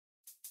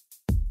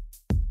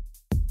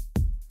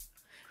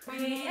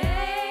Creative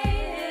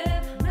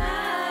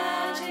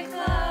Magic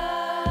Club.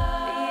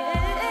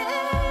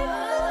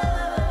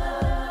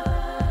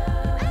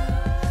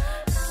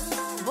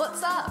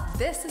 What's up?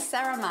 This is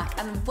Sarah Mack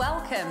and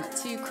welcome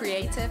to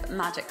Creative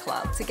Magic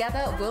Club.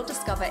 Together we'll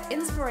discover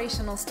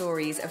inspirational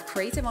stories of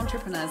creative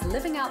entrepreneurs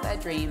living out their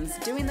dreams,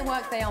 doing the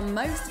work they are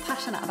most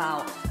passionate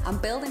about,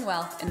 and building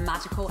wealth in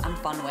magical and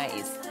fun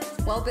ways.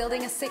 While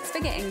building a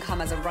six-figure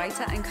income as a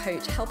writer and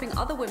coach, helping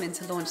other women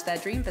to launch their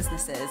dream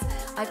businesses,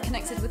 I've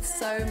connected with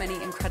so many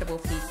incredible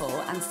people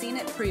and seen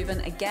it proven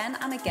again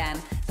and again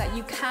that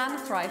you can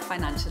thrive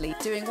financially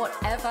doing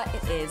whatever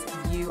it is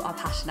you are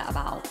passionate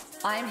about.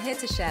 I'm here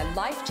to share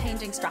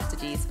life-changing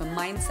strategies for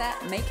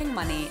mindset, making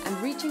money,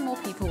 and reaching more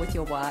people with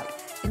your work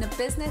in a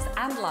business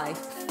and life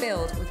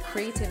filled with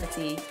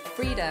creativity,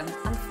 freedom,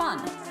 and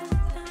fun.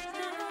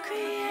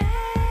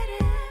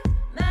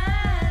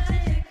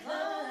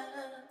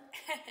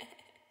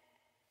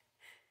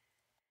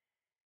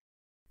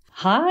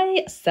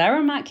 Hi,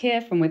 Sarah Mack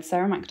here from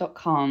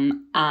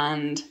withsarahmack.com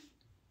and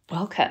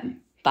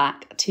welcome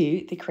back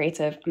to the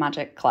Creative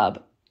Magic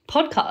Club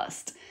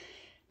podcast.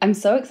 I'm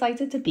so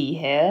excited to be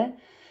here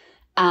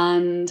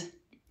and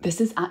this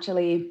is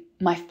actually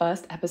my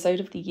first episode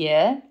of the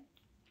year.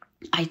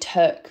 I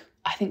took,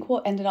 I think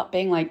what ended up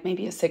being like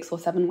maybe a 6 or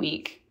 7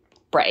 week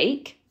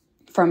break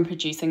from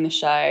producing the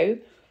show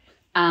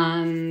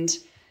and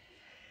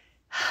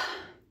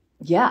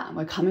yeah,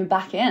 we're coming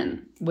back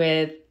in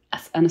with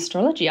an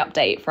astrology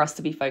update for us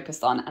to be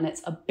focused on, and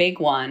it's a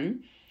big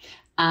one.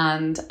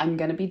 And I'm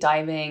going to be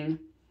diving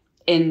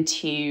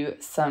into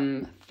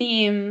some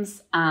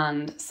themes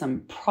and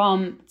some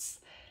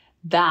prompts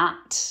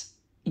that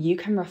you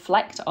can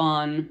reflect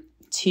on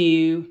to,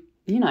 you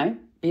know,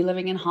 be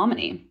living in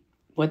harmony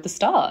with the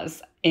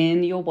stars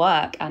in your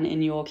work and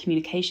in your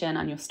communication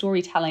and your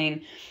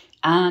storytelling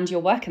and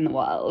your work in the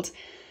world,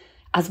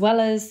 as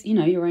well as, you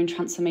know, your own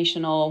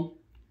transformational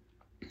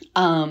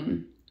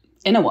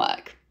inner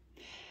work.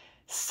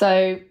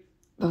 So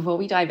before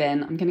we dive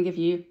in, I'm going to give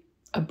you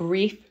a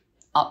brief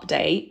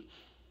update.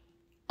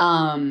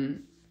 So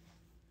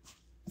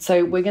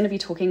we're going to be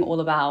talking all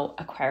about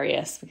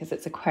Aquarius because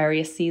it's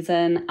Aquarius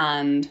season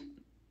and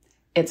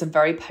it's a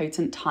very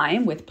potent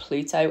time with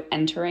Pluto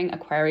entering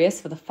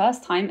Aquarius for the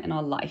first time in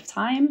our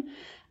lifetime.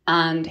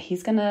 And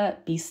he's going to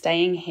be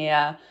staying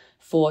here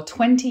for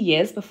 20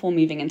 years before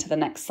moving into the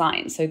next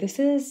sign. So this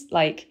is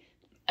like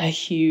a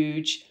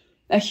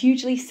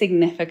hugely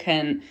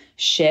significant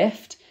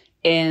shift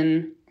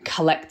in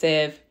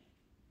collective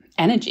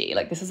energy.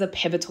 Like this is a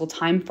pivotal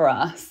time for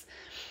us.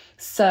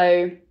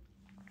 So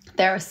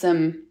there are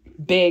some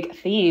big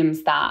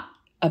themes that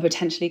are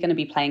potentially going to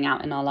be playing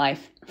out in our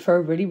life for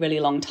a really, really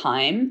long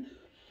time.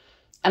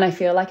 And I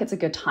feel like it's a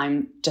good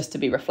time just to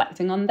be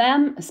reflecting on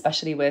them,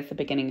 especially with the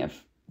beginning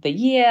of the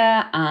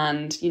year.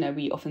 And, you know,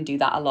 we often do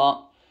that a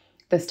lot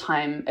this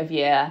time of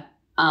year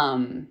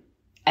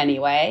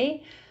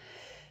anyway.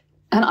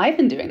 And I've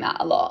been doing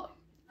that a lot.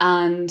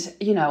 And,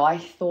 you know, I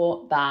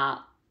thought that,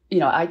 you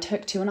know, I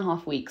took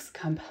 2.5 weeks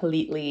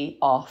completely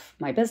off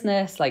my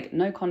business, like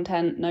no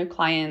content, no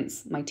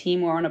clients, my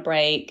team were on a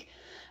break.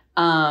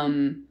 I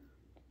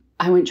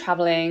went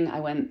traveling,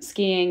 I went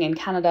skiing in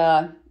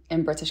Canada,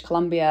 in British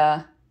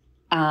Columbia,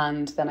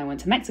 and then I went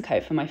to Mexico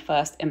for my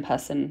first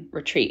in-person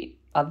retreat,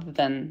 other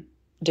than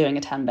doing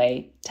a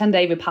 10-day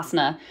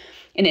Vipassana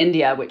in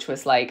India, which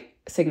was like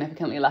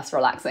significantly less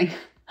relaxing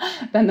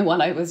than the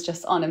one I was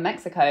just on in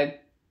Mexico.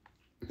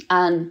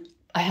 And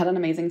I had an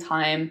amazing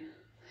time.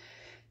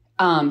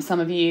 Some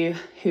of you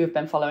who have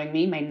been following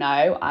me may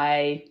know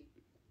I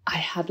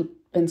had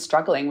been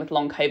struggling with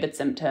long COVID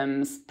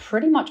symptoms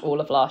pretty much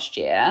all of last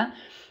year.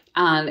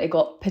 And it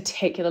got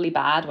particularly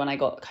bad when I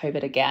got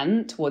COVID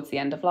again towards the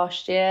end of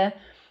last year.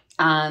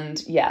 And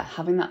yeah,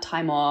 having that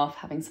time off,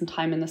 having some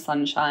time in the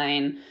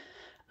sunshine,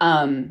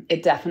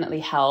 it definitely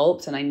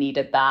helped. And I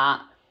needed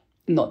that.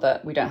 Not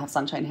that we don't have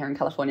sunshine here in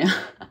California,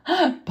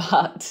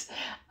 but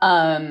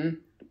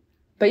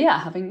yeah,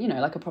 having, you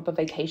know, like a proper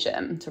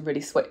vacation to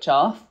really switch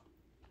off.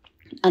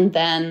 And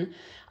then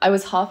I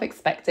was half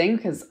expecting,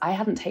 because I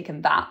hadn't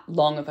taken that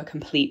long of a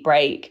complete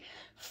break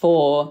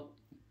for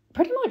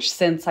pretty much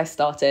since I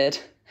started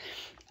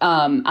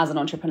as an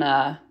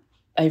entrepreneur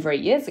over 8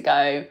 years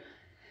ago,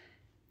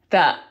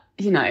 that,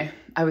 you know,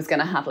 I was going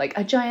to have like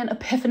a giant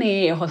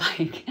epiphany or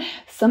like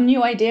some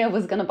new idea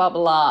was going to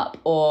bubble up,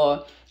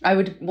 or I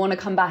would want to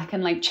come back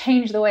and like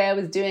change the way I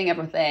was doing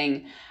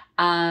everything.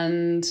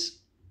 And,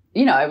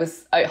 you know, I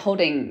was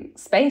holding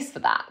space for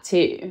that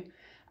too.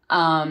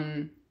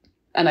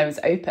 And I was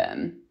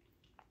open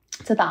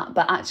to that.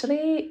 But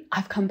actually,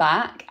 I've come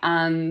back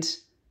and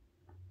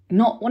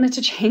not wanted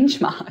to change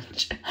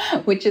much,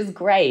 which is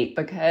great,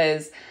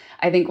 because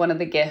I think one of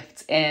the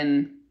gifts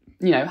in,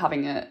 you know,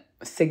 having a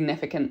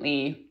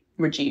significantly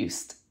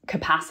reduced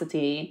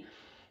capacity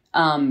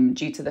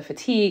due to the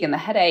fatigue and the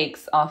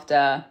headaches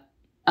after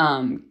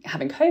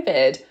having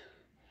COVID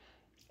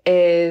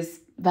is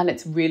that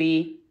it's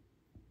really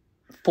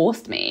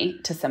forced me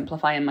to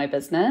simplify in my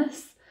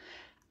business.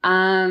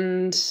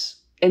 And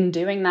in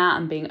doing that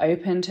and being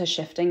open to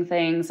shifting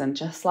things and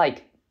just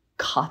like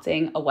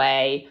cutting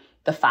away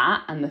the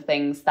fat and the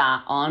things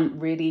that aren't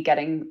really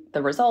getting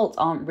the results,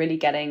 aren't really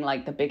getting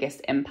like the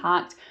biggest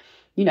impact,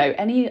 you know,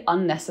 any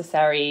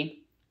unnecessary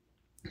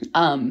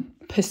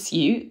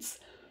pursuits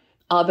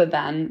other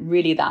than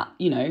really that,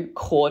 you know,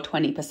 core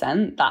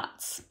 20%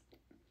 that's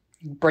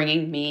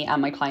bringing me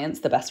and my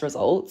clients the best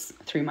results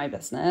through my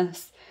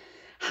business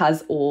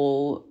has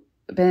all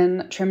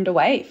been trimmed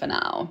away for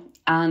now.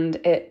 And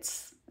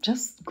it's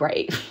just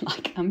great.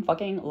 Like, I'm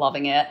fucking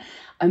loving it.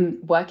 I'm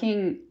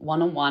working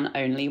one-on-one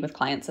only with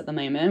clients at the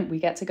moment. We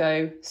get to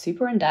go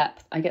super in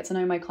depth. I get to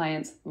know my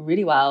clients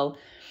really well.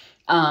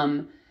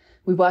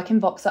 We work in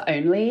Voxer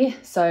only,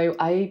 so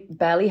I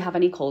barely have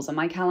any calls on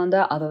my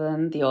calendar other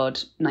than the odd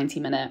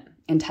 90-minute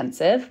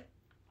intensive.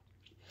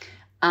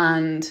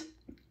 And,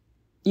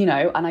 you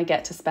know, and I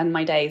get to spend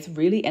my days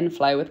really in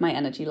flow with my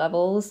energy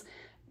levels.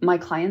 My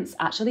clients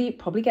actually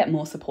probably get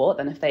more support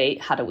than if they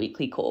had a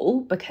weekly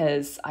call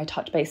because I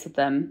touch base with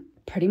them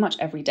pretty much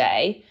every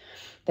day.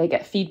 They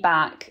get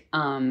feedback,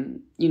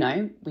 you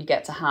know, we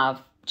get to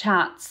have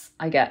chats.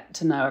 I get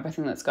to know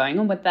everything that's going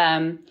on with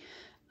them.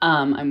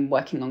 I'm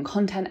working on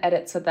content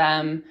edits with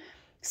them.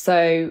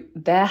 So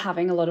they're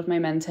having a lot of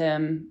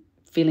momentum,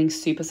 feeling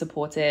super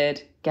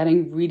supported,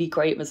 getting really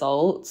great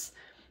results.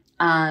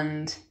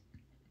 And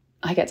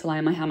I get to lie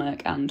in my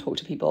hammock and talk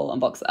to people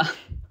on Voxer.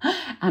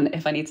 And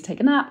if I need to take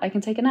a nap, I can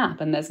take a nap.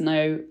 And there's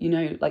no, you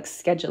know, like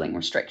scheduling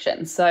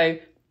restrictions. So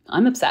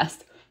I'm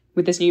obsessed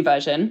with this new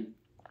version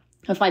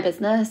of my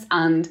business.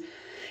 And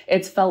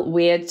it's felt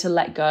weird to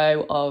let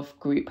go of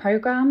group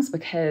programs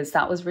because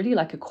that was really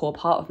like a core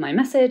part of my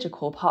message, a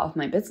core part of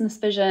my business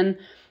vision,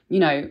 you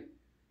know,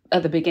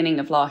 at the beginning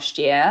of last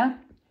year.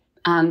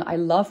 And I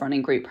love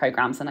running group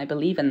programs and I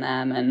believe in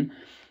them. And,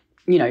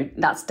 you know,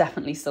 that's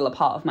definitely still a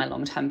part of my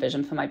long-term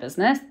vision for my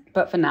business.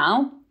 But for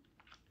now,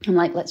 I'm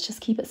like, let's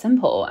just keep it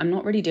simple. I'm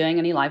not really doing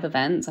any live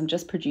events. I'm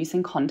just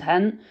producing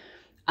content.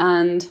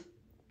 And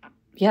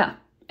yeah,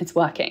 it's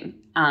working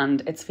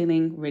and it's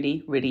feeling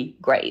really, really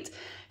great.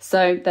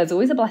 So there's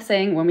always a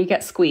blessing when we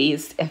get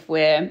squeezed if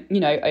we're, you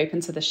know,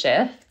 open to the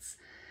shifts.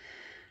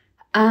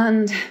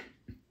 And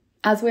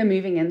as we're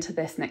moving into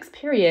this next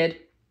period,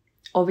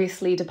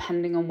 obviously,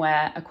 depending on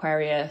where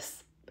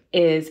Aquarius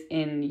is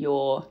in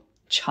your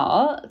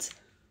chart,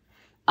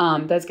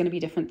 there's going to be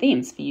different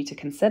themes for you to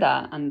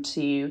consider and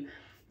to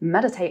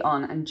meditate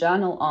on and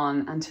journal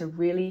on and to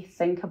really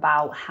think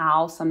about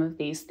how some of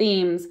these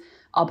themes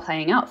are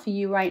playing out for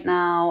you right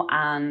now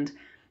and,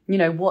 you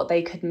know, what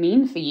they could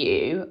mean for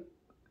you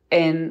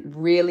in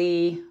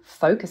really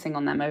focusing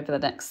on them over the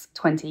next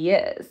 20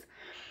 years.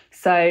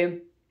 So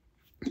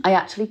I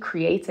actually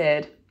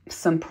created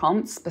some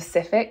prompts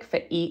specific for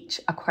each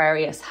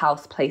Aquarius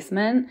house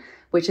placement,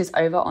 which is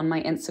over on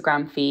my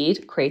Instagram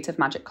feed, Creative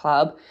Magic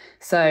Club.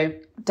 So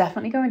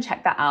definitely go and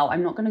check that out.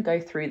 I'm not going to go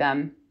through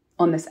them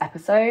on this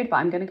episode, but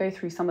I'm going to go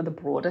through some of the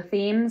broader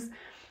themes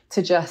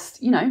to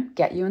just, you know,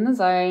 get you in the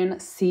zone,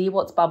 see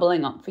what's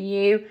bubbling up for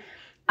you.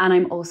 And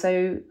I'm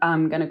also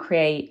going to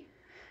create,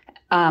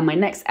 my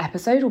next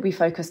episode will be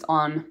focused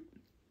on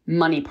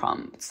money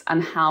prompts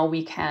and how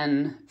we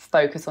can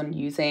focus on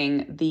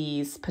using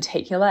these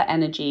particular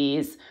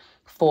energies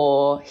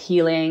for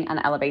healing and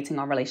elevating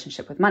our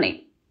relationship with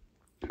money.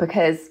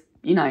 Because,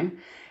 you know,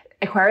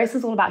 Aquarius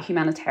is all about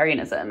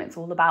humanitarianism. It's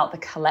all about the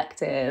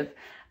collective.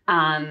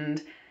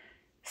 And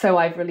so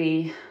I've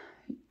really,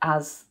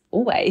 as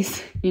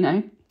always, you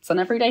know, it's an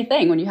everyday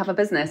thing when you have a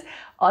business,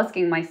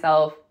 asking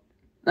myself,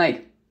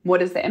 like,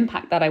 what is the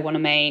impact that I want to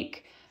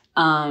make?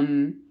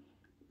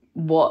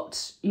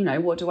 What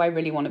do I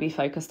really want to be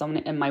focused on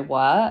in my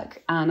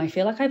work? And I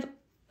feel like I've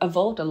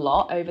evolved a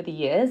lot over the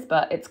years,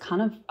 but it's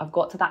kind of, I've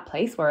got to that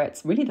place where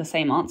it's really the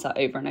same answer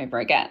over and over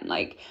again.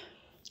 Like,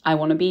 I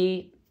want to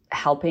be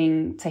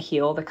helping to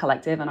heal the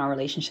collective and our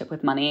relationship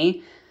with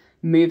money,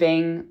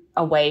 moving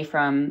away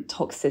from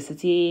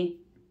toxicity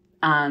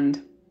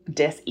and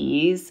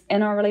dis-ease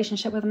in our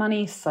relationship with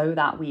money so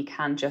that we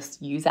can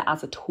just use it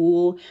as a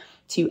tool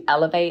to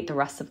elevate the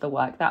rest of the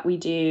work that we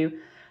do.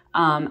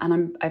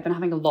 And I've been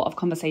having a lot of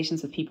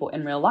conversations with people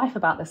in real life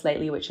about this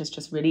lately, which has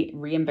just really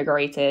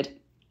reinvigorated,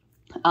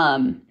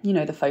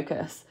 the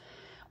focus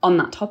on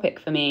that topic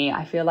for me.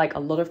 I feel like a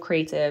lot of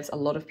creatives, a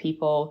lot of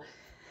people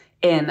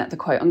in the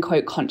quote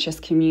unquote conscious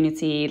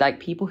community, like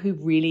people who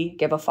really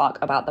give a fuck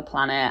about the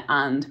planet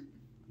and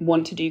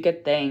want to do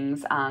good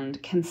things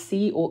and can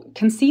see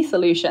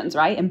solutions,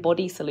 right?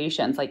 Embody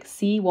solutions, like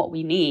see what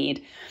we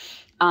need.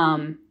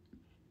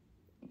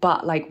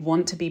 But like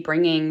want to be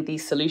bringing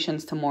these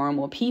solutions to more and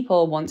more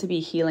people, want to be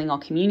healing our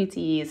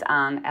communities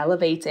and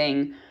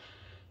elevating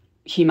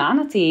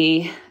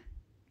humanity.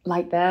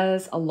 Like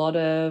there's a lot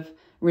of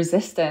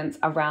resistance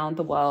around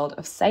the world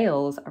of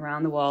sales,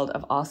 around the world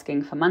of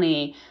asking for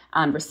money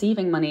and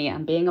receiving money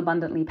and being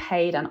abundantly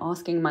paid and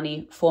asking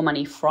money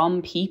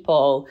from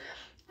people.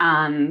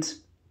 And,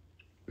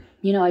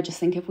 you know, I just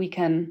think if we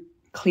can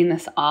clean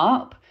this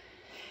up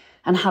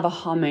and have a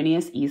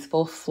harmonious,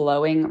 easeful,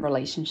 flowing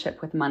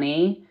relationship with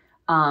money,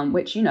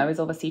 which, you know, is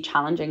obviously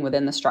challenging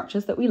within the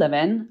structures that we live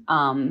in,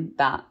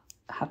 that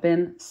have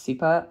been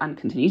super and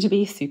continue to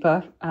be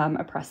super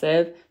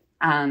oppressive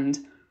and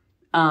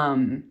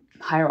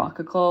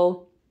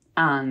hierarchical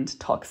and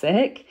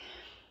toxic.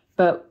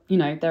 But, you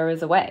know, there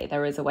is a way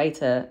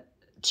to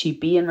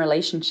be in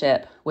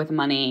relationship with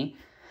money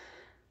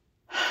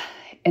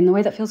in the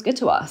way that feels good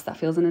to us, that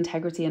feels in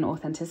integrity and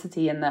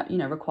authenticity, and that, you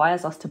know,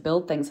 requires us to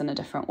build things in a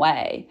different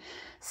way.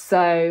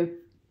 So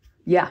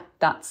yeah,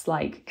 that's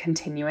like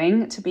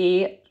continuing to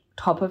be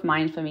top of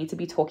mind for me to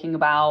be talking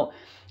about,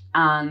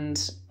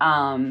 and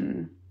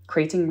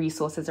creating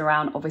resources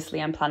around.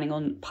 Obviously, I'm planning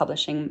on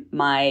publishing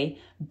my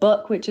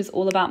book, which is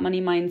all about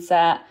money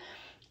mindset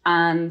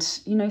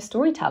and, you know,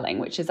 storytelling,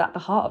 which is at the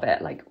heart of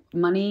it. Like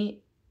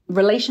money,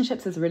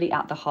 relationships is really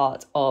at the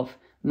heart of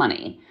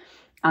money,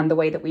 and the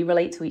way that we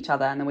relate to each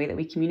other and the way that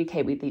we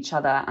communicate with each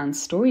other, and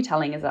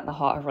storytelling is at the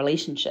heart of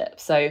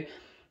relationships. So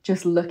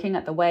just looking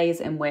at the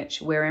ways in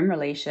which we're in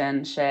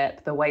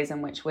relationship, the ways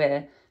in which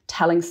we're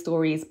telling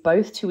stories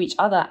both to each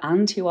other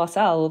and to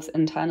ourselves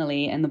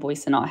internally in the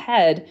voice in our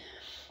head,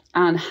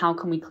 and how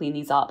can we clean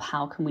these up?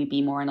 How can we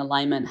be more in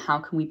alignment? How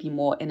can we be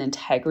more in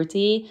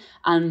integrity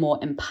and more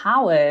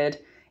empowered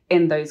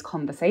in those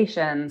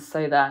conversations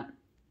so that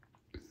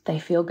they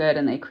feel good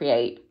and they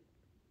create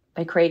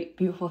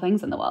beautiful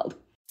things in the world.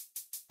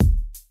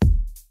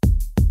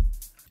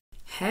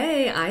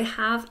 Hey, I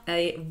have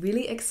a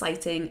really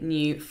exciting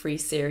new free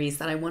series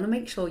that I want to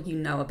make sure you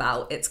know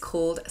about. It's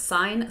called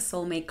Sign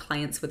Soulmate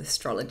Clients with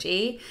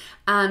Astrology.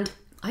 And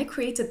I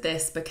created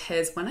this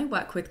because when I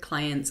work with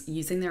clients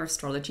using their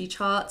astrology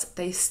charts,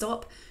 they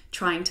stop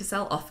trying to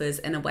sell offers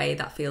in a way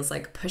that feels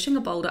like pushing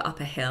a boulder up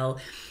a hill.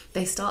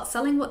 They start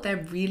selling what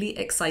they're really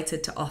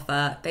excited to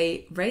offer.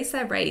 They raise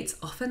their rates,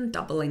 often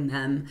doubling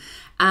them.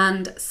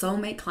 And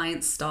soulmate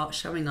clients start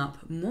showing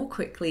up more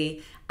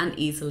quickly and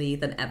easily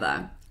than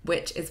ever,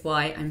 which is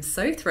why I'm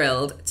so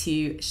thrilled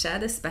to share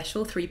this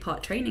special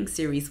 3-part training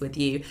series with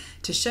you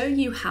to show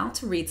you how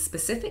to read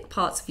specific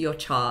parts of your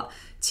chart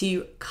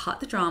to cut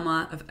the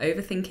drama of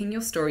overthinking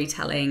your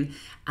storytelling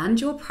and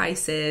your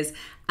prices,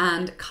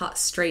 and cut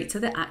straight to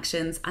the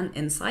actions and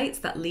insights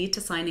that lead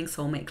to signing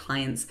soulmate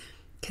clients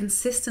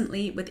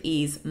consistently with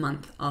ease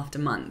month after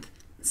month.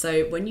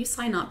 So when you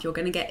sign up, you're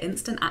going to get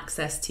instant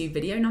access to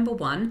video number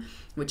 1,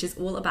 which is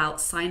all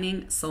about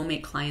signing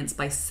soulmate clients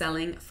by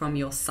selling from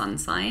your sun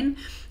sign.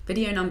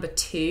 Video number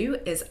 2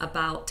 is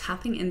about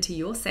tapping into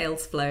your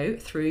sales flow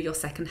through your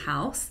second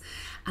house.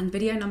 And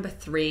video number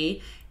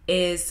 3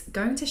 is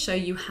going to show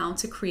you how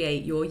to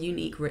create your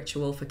unique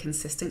ritual for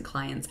consistent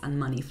clients and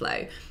money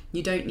flow.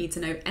 You don't need to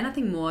know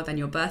anything more than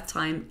your birth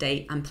time,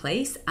 date, and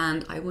place,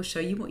 and I will show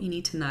you what you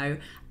need to know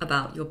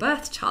about your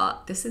birth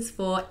chart. This is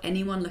for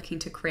anyone looking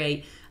to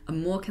create a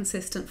more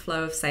consistent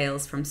flow of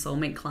sales from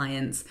soulmate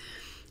clients.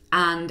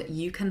 And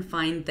you can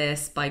find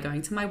this by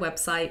going to my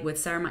website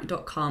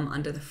withsarahmac.com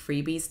under the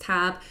freebies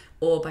tab,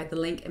 or by the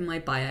link in my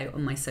bio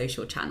on my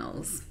social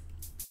channels.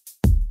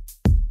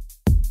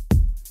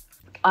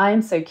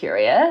 I'm so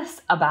curious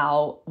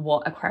about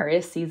what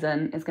Aquarius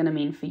season is going to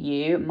mean for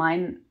you.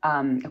 Mine,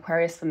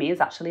 Aquarius for me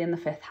is actually in the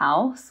 5th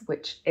house,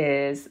 which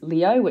is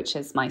Leo, which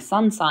is my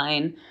sun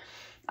sign,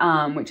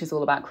 which is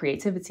all about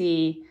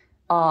creativity,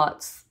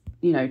 arts,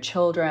 you know,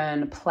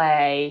 children,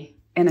 play,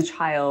 inner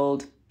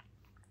child.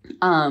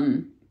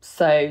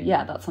 So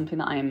yeah, that's something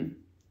that I'm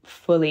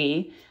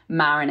fully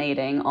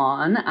marinating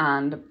on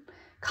and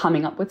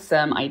coming up with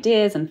some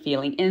ideas and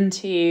feeling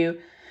into.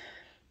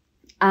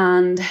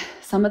 And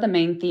some of the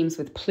main themes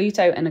with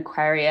Pluto and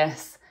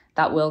Aquarius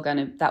that we're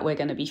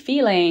going to be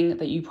feeling,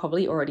 that you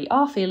probably already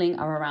are feeling,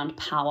 are around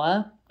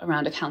power,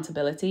 around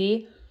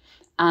accountability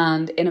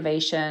and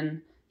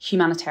innovation,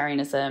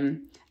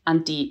 humanitarianism,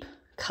 and deep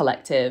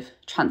collective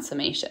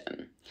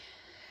transformation.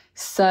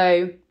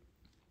 So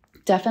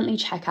definitely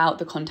check out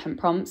the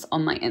content prompts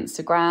on my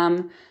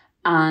Instagram,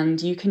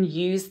 and you can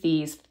use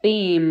these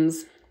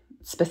themes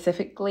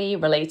specifically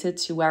related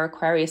to where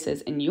Aquarius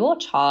is in your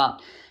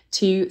chart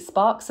to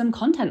spark some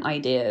content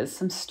ideas,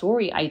 some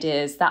story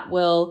ideas that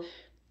will,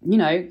 you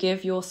know,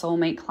 give your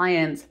soulmate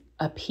clients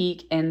a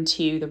peek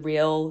into the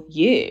real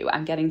you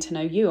and getting to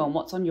know you and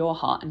what's on your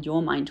heart and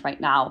your mind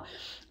right now,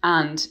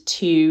 and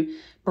to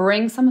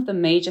bring some of the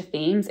major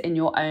themes in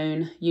your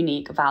own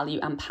unique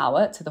value and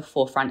power to the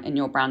forefront in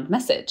your brand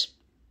message.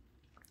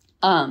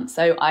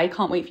 So I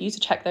can't wait for you to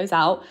check those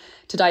out.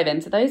 To dive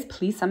into those,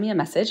 please send me a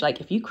message. Like,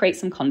 if you create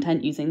some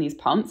content using these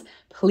prompts,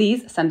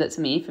 please send it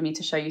to me for me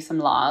to show you some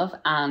love.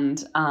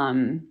 And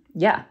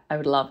yeah, I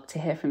would love to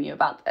hear from you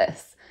about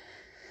this.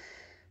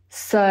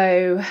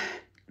 So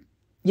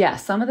yeah,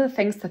 some of the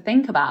things to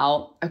think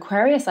about.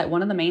 Aquarius, like,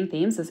 one of the main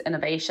themes is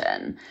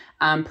innovation,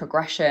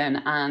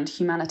 progression, and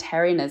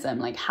humanitarianism.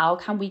 Like, how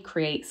can we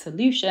create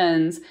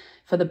solutions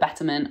for the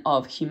betterment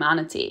of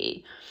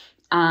humanity?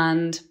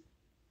 And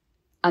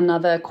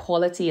another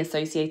quality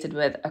associated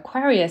with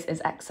Aquarius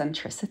is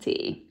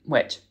eccentricity,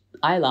 which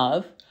I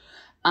love.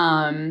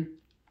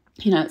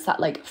 You know, it's that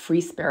like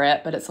free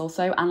spirit, but it's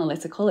also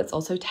analytical. It's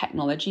also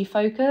technology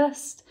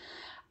focused.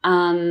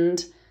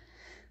 And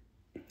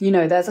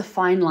there's a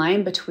fine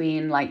line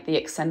between like the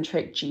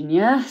eccentric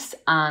genius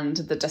and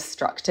the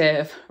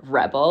destructive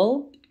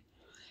rebel.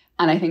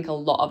 And I think a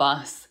lot of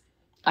us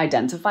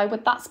identify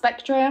with that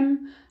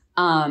spectrum.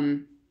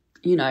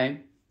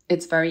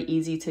 It's very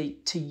easy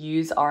to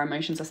use our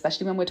emotions,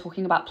 especially when we're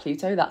talking about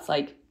Pluto. That's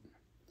like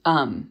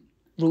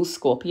rules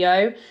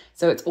Scorpio.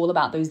 So it's all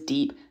about those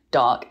deep,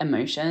 dark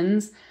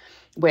emotions,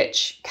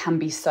 which can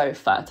be so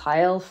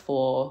fertile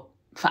for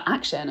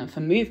action and for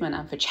movement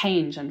and for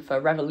change and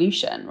for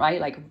revolution, right?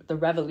 Like the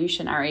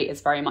revolutionary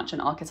is very much an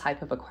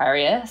archetype of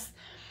Aquarius.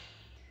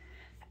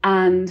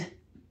 And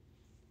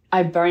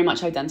I very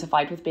much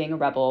identified with being a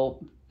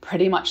rebel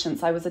pretty much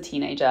since I was a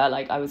teenager.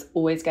 Like I was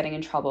always getting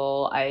in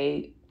trouble.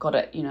 I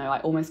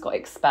almost got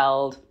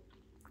expelled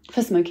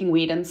for smoking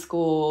weed in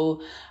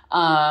school.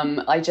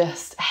 I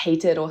just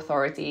hated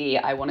authority.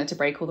 I wanted to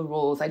break all the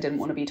rules. I didn't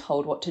want to be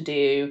told what to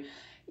do,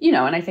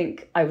 and I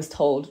think I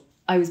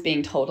was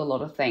being told a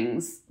lot of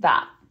things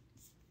that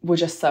were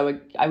just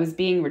I was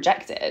being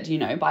rejected,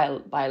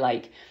 by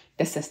like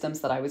the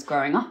systems that I was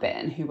growing up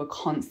in, who were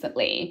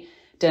constantly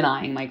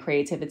denying my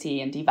creativity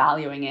and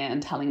devaluing it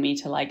and telling me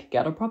to like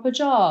get a proper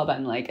job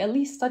and like at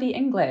least study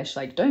English,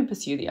 like don't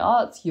pursue the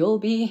arts, you'll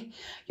be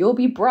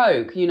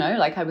broke,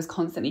 like I was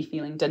constantly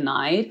feeling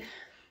denied.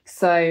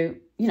 So,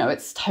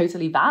 it's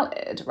totally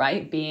valid,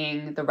 right?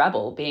 Being the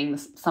rebel, being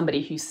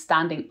somebody who's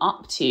standing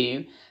up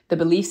to the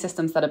belief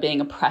systems that are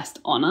being oppressed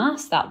on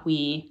us, that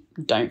we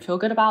don't feel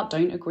good about,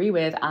 don't agree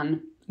with,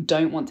 and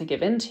don't want to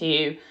give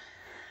into.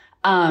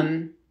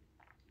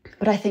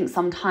 But I think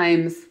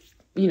sometimes,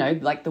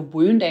 like the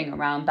wounding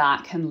around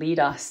that can lead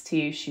us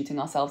to shooting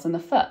ourselves in the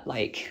foot.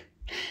 Like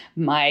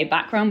my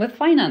background with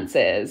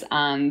finances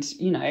and,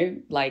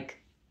 like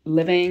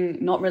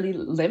not really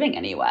living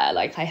anywhere.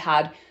 Like I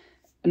had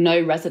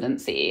no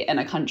residency in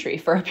a country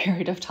for a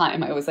period of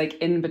time. I was like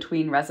in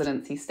between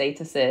residency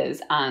statuses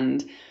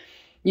and,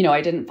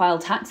 I didn't file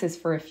taxes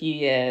for a few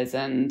years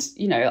and,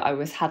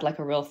 I had like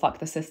a real fuck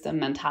the system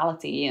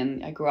mentality,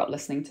 and I grew up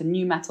listening to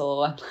nu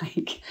metal and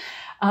like,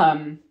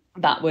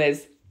 that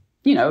was,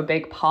 a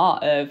big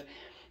part of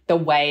the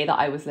way that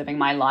I was living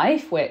my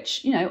life,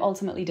 which,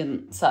 ultimately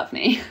didn't serve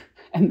me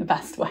in the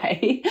best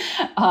way.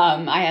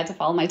 I had to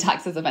file my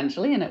taxes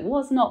eventually, and it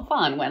was not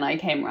fun when I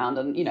came around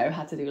and,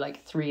 had to do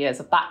like 3 years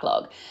of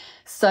backlog.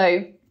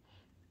 So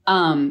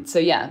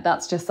yeah,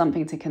 that's just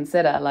something to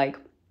consider. Like,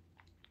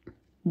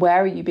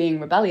 where are you being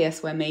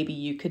rebellious where maybe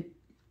you could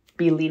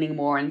be leaning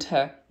more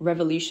into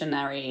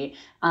revolutionary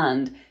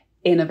and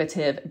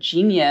innovative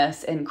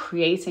genius in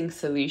creating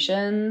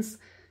solutions?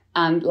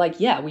 And like,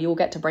 yeah, we all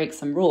get to break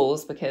some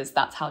rules because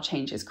that's how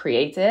change is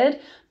created.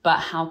 But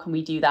how can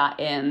we do that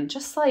in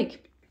just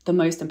like the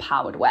most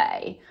empowered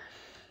way,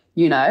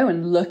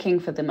 and looking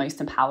for the most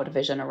empowered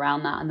vision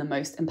around that and the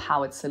most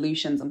empowered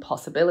solutions and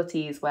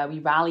possibilities where we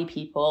rally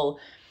people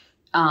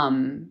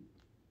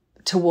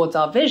towards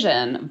our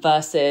vision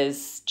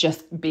versus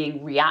just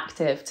being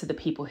reactive to the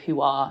people who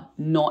are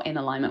not in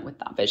alignment with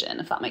that vision,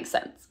 if that makes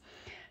sense.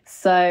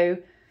 So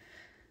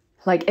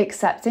like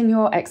accepting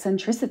your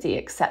eccentricity,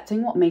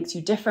 accepting what makes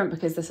you different,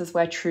 because this is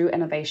where true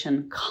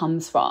innovation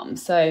comes from.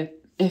 So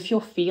if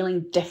you're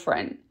feeling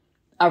different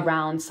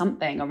around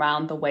something,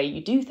 around the way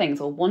you do things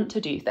or want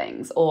to do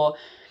things, or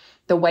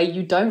the way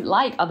you don't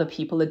like other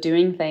people are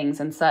doing things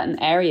in certain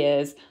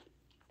areas,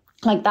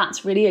 like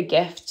that's really a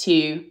gift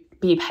to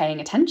be paying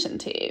attention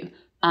to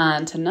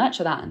and to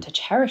nurture that and to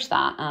cherish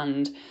that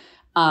and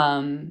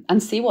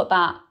see what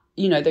that,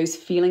 those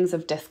feelings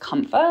of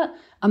discomfort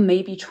are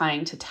maybe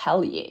trying to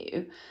tell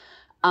you.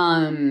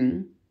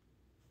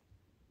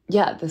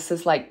 This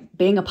is like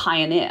being a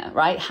pioneer,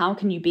 right? How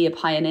can you be a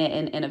pioneer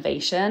in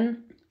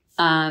innovation?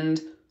 And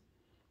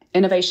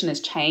innovation is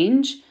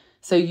change.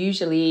 So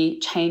usually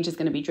change is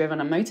going to be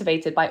driven and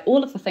motivated by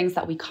all of the things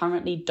that we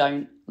currently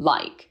don't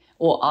like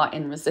or are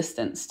in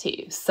resistance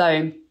to.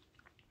 So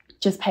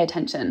just pay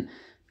attention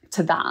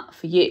to that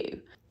for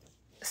you.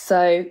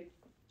 So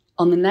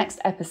on the next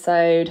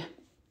episode,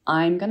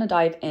 I'm going to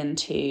dive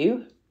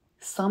into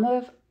some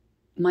of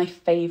my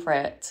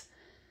favorite,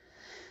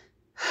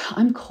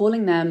 I'm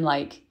calling them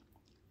like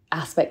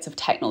aspects of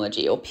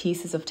technology or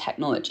pieces of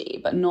technology,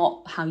 but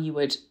not how you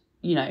would,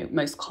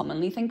 most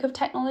commonly think of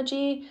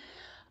technology,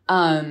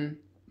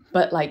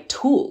 but like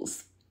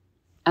tools.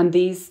 And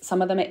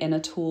some of them are inner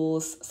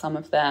tools, some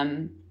of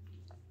them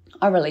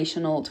are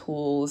relational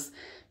tools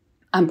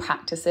and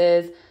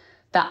practices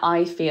that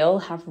I feel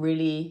have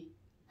really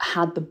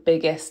had the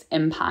biggest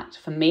impact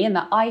for me, and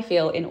that I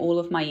feel in all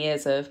of my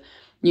years of,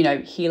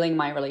 healing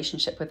my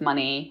relationship with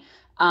money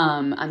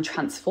and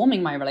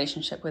transforming my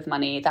relationship with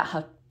money,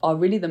 that are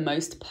really the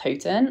most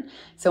potent.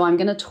 So I'm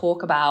going to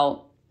talk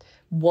about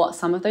what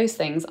some of those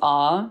things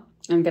are.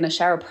 I'm going to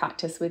share a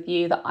practice with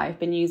you that I've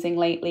been using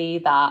lately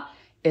that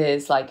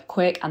is like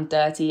quick and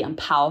dirty and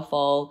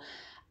powerful.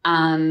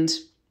 And,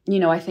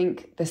 I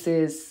think this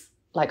is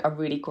like a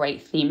really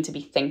great theme to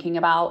be thinking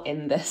about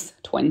in this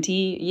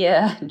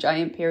 20-year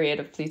giant period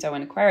of Pluto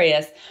and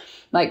Aquarius.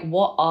 Like,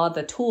 what are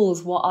the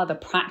tools? What are the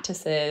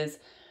practices?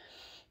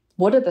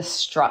 What are the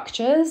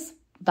structures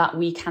that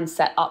we can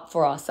set up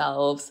for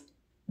ourselves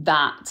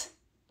that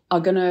are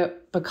going to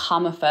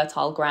become a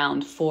fertile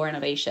ground for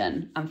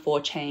innovation and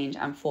for change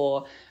and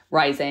for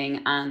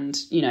rising and,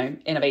 you know,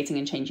 innovating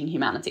and changing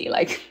humanity.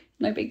 Like,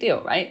 no big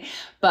deal, right?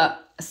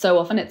 But so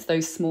often it's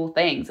those small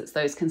things, it's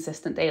those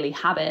consistent daily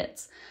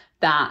habits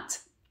that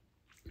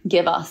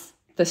give us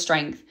the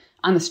strength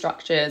and the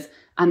structures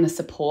and the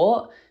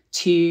support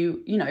to,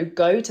 you know,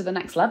 go to the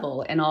next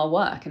level in our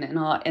work and in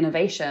our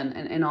innovation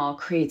and in our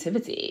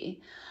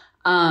creativity.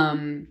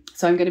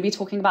 So I'm going to be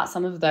talking about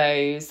some of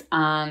those,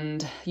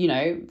 and, you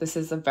know, this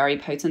is a very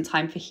potent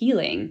time for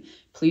healing.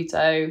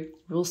 Pluto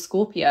rules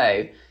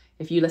Scorpio.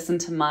 If you listen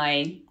to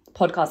my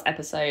podcast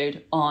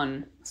episode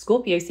on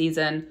Scorpio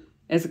season,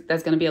 there's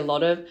going to be a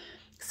lot of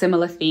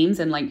similar themes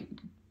in like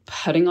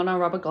putting on our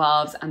rubber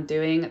gloves and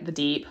doing the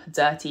deep,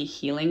 dirty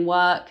healing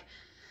work,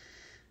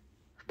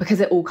 because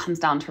it all comes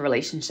down to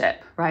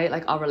relationship, right?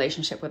 Like our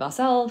relationship with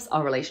ourselves,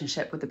 our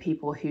relationship with the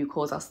people who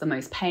cause us the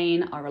most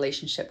pain, our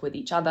relationship with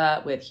each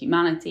other, with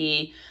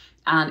humanity.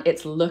 And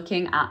it's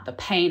looking at the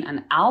pain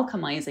and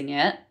alchemizing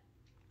it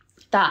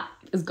that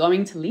is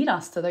going to lead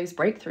us to those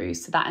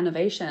breakthroughs, to that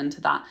innovation,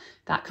 to that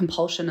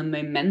compulsion and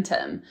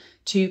momentum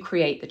to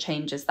create the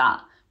changes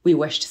that we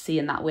wish to see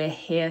and that we're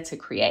here to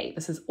create.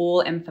 This is all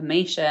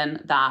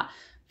information that,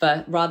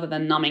 rather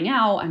than numbing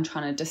out and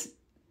trying to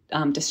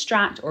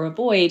distract or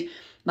avoid,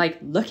 like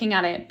looking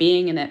at it,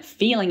 being in it,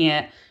 feeling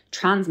it,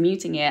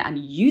 transmuting it, and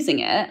using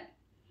it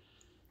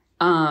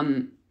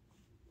to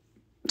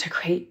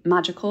create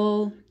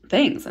magical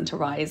things and to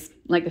rise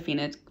like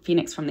the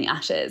phoenix from the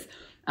ashes.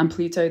 And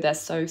Pluto, there's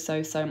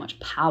so much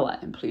power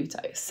in Pluto.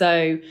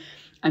 So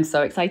I'm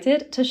so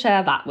excited to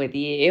share that with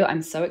you.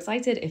 I'm so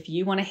excited. If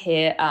you want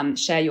to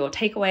share your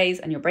takeaways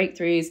and your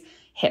breakthroughs,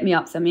 hit me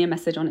up, send me a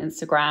message on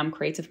Instagram,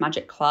 Creative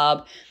Magic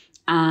Club.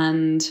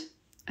 And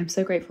I'm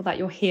so grateful that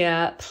you're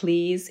here.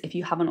 Please, if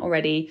you haven't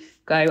already,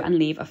 go and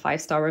leave a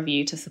 5-star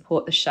review to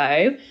support the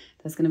show.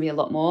 There's going to be a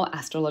lot more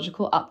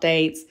astrological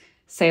updates,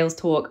 sales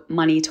talk,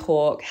 money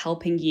talk,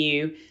 helping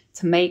you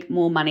to make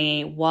more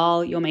money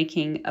while you're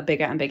making a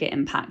bigger and bigger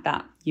impact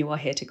that you are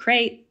here to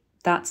create.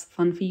 That's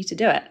fun for you to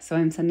do it. So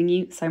I'm sending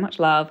you so much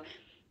love,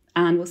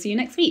 and we'll see you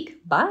next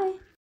week. Bye.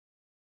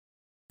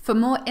 For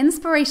more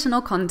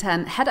inspirational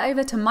content, head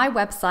over to my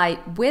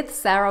website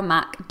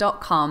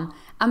withsarahmac.com,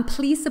 and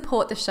please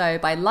support the show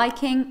by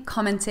liking,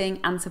 commenting,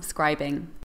 and subscribing.